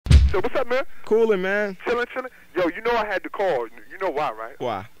Yo, what's up, man? Coolin', man. Chillin'. Yo, you know I had to call. You know why, right?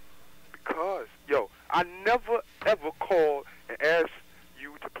 Why? Because, yo, I never, ever called and asked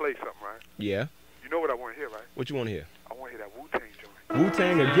you to play something, right? Yeah. You know what I want to hear, right? What you want to hear? I want to hear that Wu-Tang joint.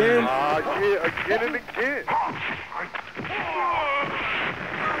 Wu-Tang again? Yeah, again and again.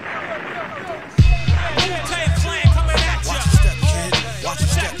 Wu-Tang Clan coming at ya. Watch your step, kid. Watch your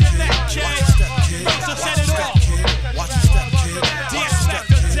step, kid. Watch your step, kid. Watch your step, kid.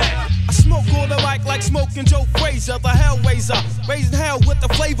 I smoke all the like smoking Joe Frazier, the Hellraiser, raising hell with the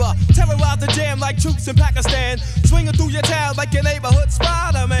flavor. Terrorize the jam like troops in Pakistan. Swinging through your town like your neighborhood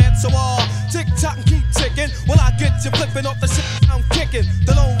Spider-Man. So tick tock and keep ticking. While I get you flipping off the shit I'm kicking.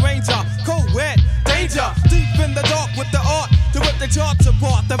 The Lone Ranger, co-ed, danger. Deep in the dark with the art to rip the charts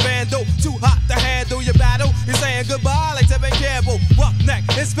apart. The vandal, too hot to handle your battle. You're saying goodbye like Tevin Campbell. Roughneck,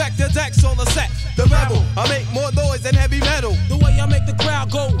 Inspector Dex on the set. The rebel, I make more noise than heavy metal. The way I make the crowd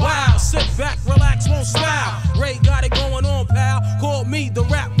go wild. Sit back, relax, won't smile. Ray got it going on, pal. Call me the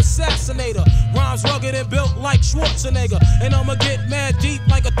rap assassinator. Rhymes rugged and built like Schwarzenegger. And I'ma get mad deep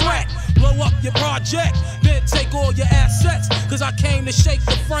like a threat. Blow up your project, then take all your assets. Cause I came to shake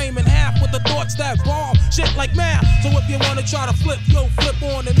the frame in half with the thoughts that bomb shit like math. So if you wanna try to flip, yo, flip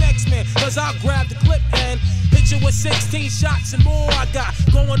on the next man. Cause I'll grab the clip and hit you with 16 shots and more. I got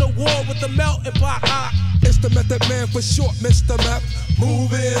going to war with the melting pot. It's the Method Man for short, Mr. Map.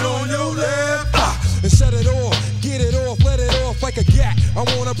 Move it on your left, and set it off, get it off, let it off like a gat. I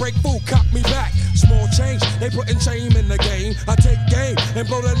wanna break food, cock me back. Small change, they putting shame in the game. I take game and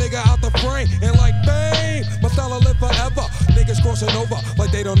blow that nigga out the frame. And like fame, my style will live forever. Niggas crossing over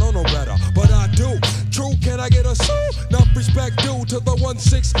like they don't know no better, but I do. True, can I get a sue? Enough respect due to the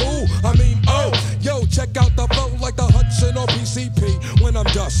 1-6 ooh. I mean, oh, yo, check out the flow like the Hudson or PCP when I'm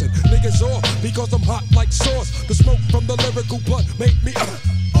dusting. Niggas off because I'm hot like sauce. The smoke from the lyrical blunt make me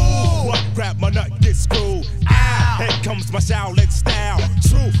ooh, what grab my nut get screwed. Ow, here comes my Shaolin style.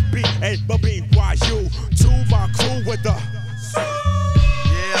 True, B-A-B-Y-U. To my crew with the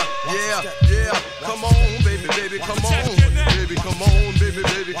yeah. Come on, baby, come on. Baby, come on,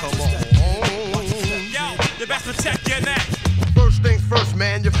 baby, come on. Yo, you best protect your neck. First things first,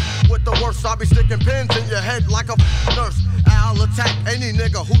 man, you with the worst. I'll be sticking pins in your head like a nurse. I'll attack any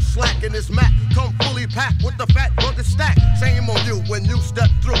nigga who's slacking his mat. Come fully packed with the fat rugged stack. Shame on you when you step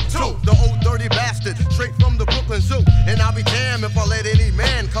through. Two, the old dirty bastard, straight from the Brooklyn Zoo. And I'll be damned if I let any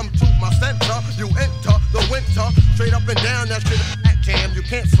man come to my center. You enter the winter, straight up and down that shit. Jam, you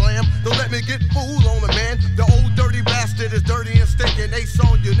can't slam. Don't let me get fooled on the man. The old dirty bastard is dirty and stinking. Ace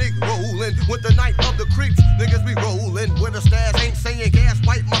on your nigga rolling with the night of the creeps. Niggas be rolling with the stairs. Ain't saying gas,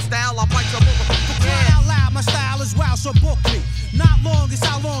 bite my style. I bite your motherfucker. Cry out loud, my style is wild, so book me. Not long is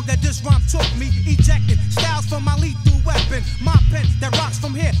how long that this rhyme took me. Ejecting styles from my lethal weapon. My pen that rocks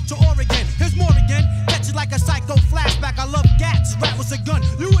from here to Oregon. Here's more again. Catch it like a psycho flashback. I love gats. Rap was a gun.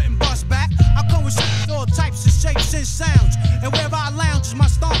 You wouldn't bust back. I come with all types of shapes and sounds. And wherever I lounge is my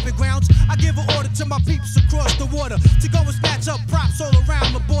stomping grounds. I give an order to my peeps across the water to go and snatch up props all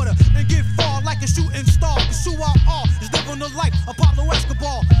around the border and get far like a shooting star. Cause who I are is living the life of Pablo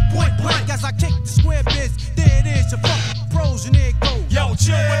Escobar. Point blank as I kick the square biz. There it is, your fucking pros and there it goes. Yo,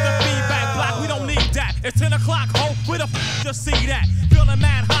 chill with the feedback block, we don't need that. It's 10 o'clock, ho, where the just see that? Feeling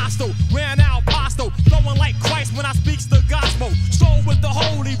mad hostile, ran out postal, throwing like Christ when I speaks the gospel. Stroll with the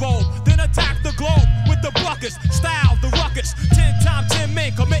holy roll, then attack the globe with the buckets. Style the ruckus, 10 times 10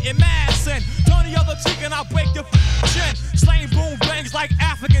 men committing mad sin. Turn the other cheek and I'll break your chin. Slaying boom bangs like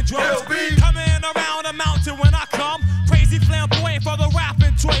African drums. Coming around the mountain when I come. Crazy flamboyant for the rap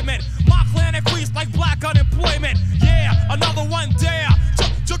enjoyment. My clan increased like black unemployment. Yeah, another one there.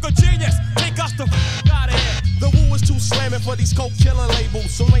 Took a genius, take us the out of here. The Wu is too slamming for these coke killing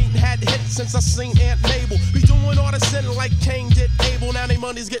labels. So ain't had hits since I seen Aunt Mabel. Be doing all the sinning like Cain did Abel. Now they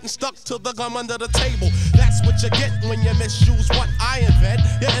money's getting stuck to the gum under the table. That's what you get when you misuse what I invent.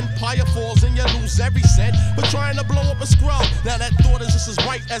 Your empire falls and you lose every cent. But trying to blow up a scrub. Now that thought is just as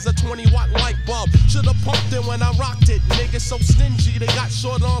bright as a 20-watt light bulb. Should've pumped it when I rocked it. Niggas so stingy, they got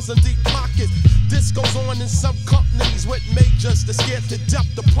short arms and deep pockets. This goes on in some companies with majors that scared to death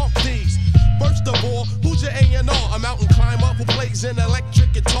to pump these. First of all, who's your A&R? A mountain climber who plays an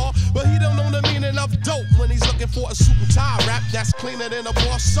electric guitar, but he don't know the meaning of dope when he's looking for a suit and tie rap that's cleaner than a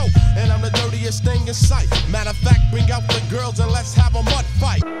bar soap. And I'm the dirtiest thing in sight. Matter of fact, bring out the girls and let's have a mud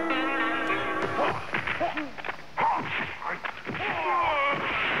fight.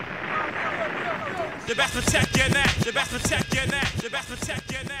 You best protect your neck. You best protect your neck. You best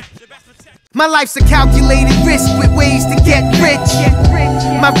protect your neck. You best protect. My life's a calculated risk with ways to get rich.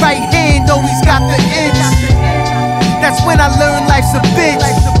 My right hand always got the inch. That's when I learned life's a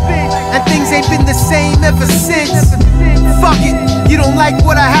bitch. that things ain't been the same ever since. Fuck it, you don't like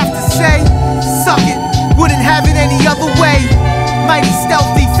what I have to say? Suck it, wouldn't have it any other way. Mighty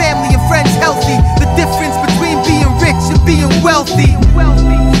stealthy, family and friends healthy. The difference between being rich and being wealthy.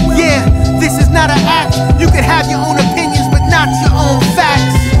 Yeah, this is not an act. You can have your own opinions, but not your own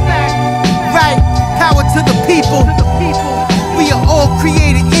facts. Right, power to the people. We are all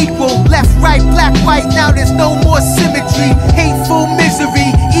created equal. Left, right, black, white, now there's no more symmetry. Hateful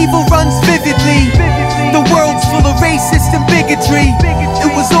misery, evil runs vividly. The world's full of racist and bigotry.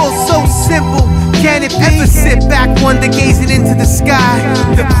 It was all so simple. Can it be? Ever sit back, wonder, gazing into the sky?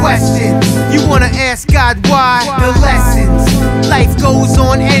 The questions you wanna ask God why? The lessons life goes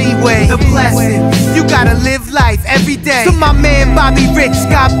on anyway. The blessings you gotta live life every day. To my man Bobby Rich,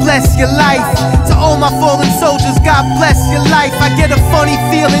 God bless your life. To all my fallen soldiers, God bless your life. I get a funny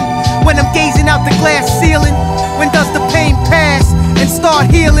feeling when I'm gazing out the glass ceiling. When does the pain pass and start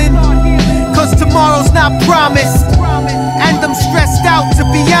healing? Cause tomorrow's not promised, and I'm stressed out to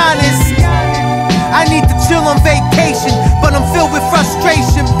be honest. I need to chill on vacation, but I'm filled with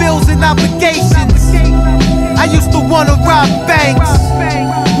frustration, bills and obligations. I used to wanna rob banks,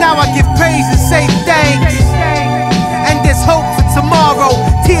 now I give praise and say thanks. And there's hope for tomorrow,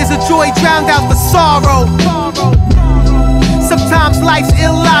 tears of joy drowned out the sorrow. Sometimes life's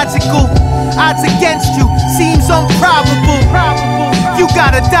illogical, odds against you seems improbable. You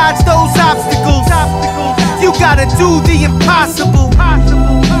gotta dodge those obstacles, you gotta do the impossible.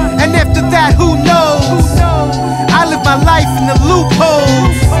 And after that, who knows? I live my life in the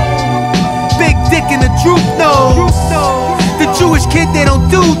loopholes. Big dick in the droop nose. The Jewish kid, they don't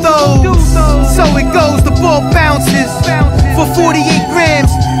do those. So it goes, the ball bounces. For 48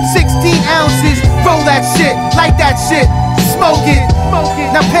 grams, 16 ounces. Roll that shit, light that shit, smoke it.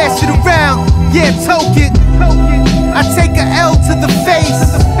 Now pass it around, yeah, toke it. I take a L to the face,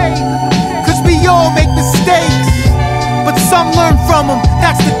 cause we all make mistakes, but some learn from them,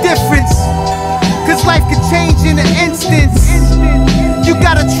 that's the difference. Cause life can change in an instant. You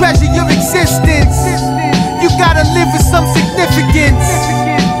gotta treasure your existence. You gotta live with some significance.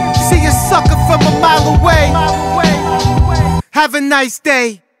 See a sucker from a mile away. Have a nice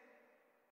day.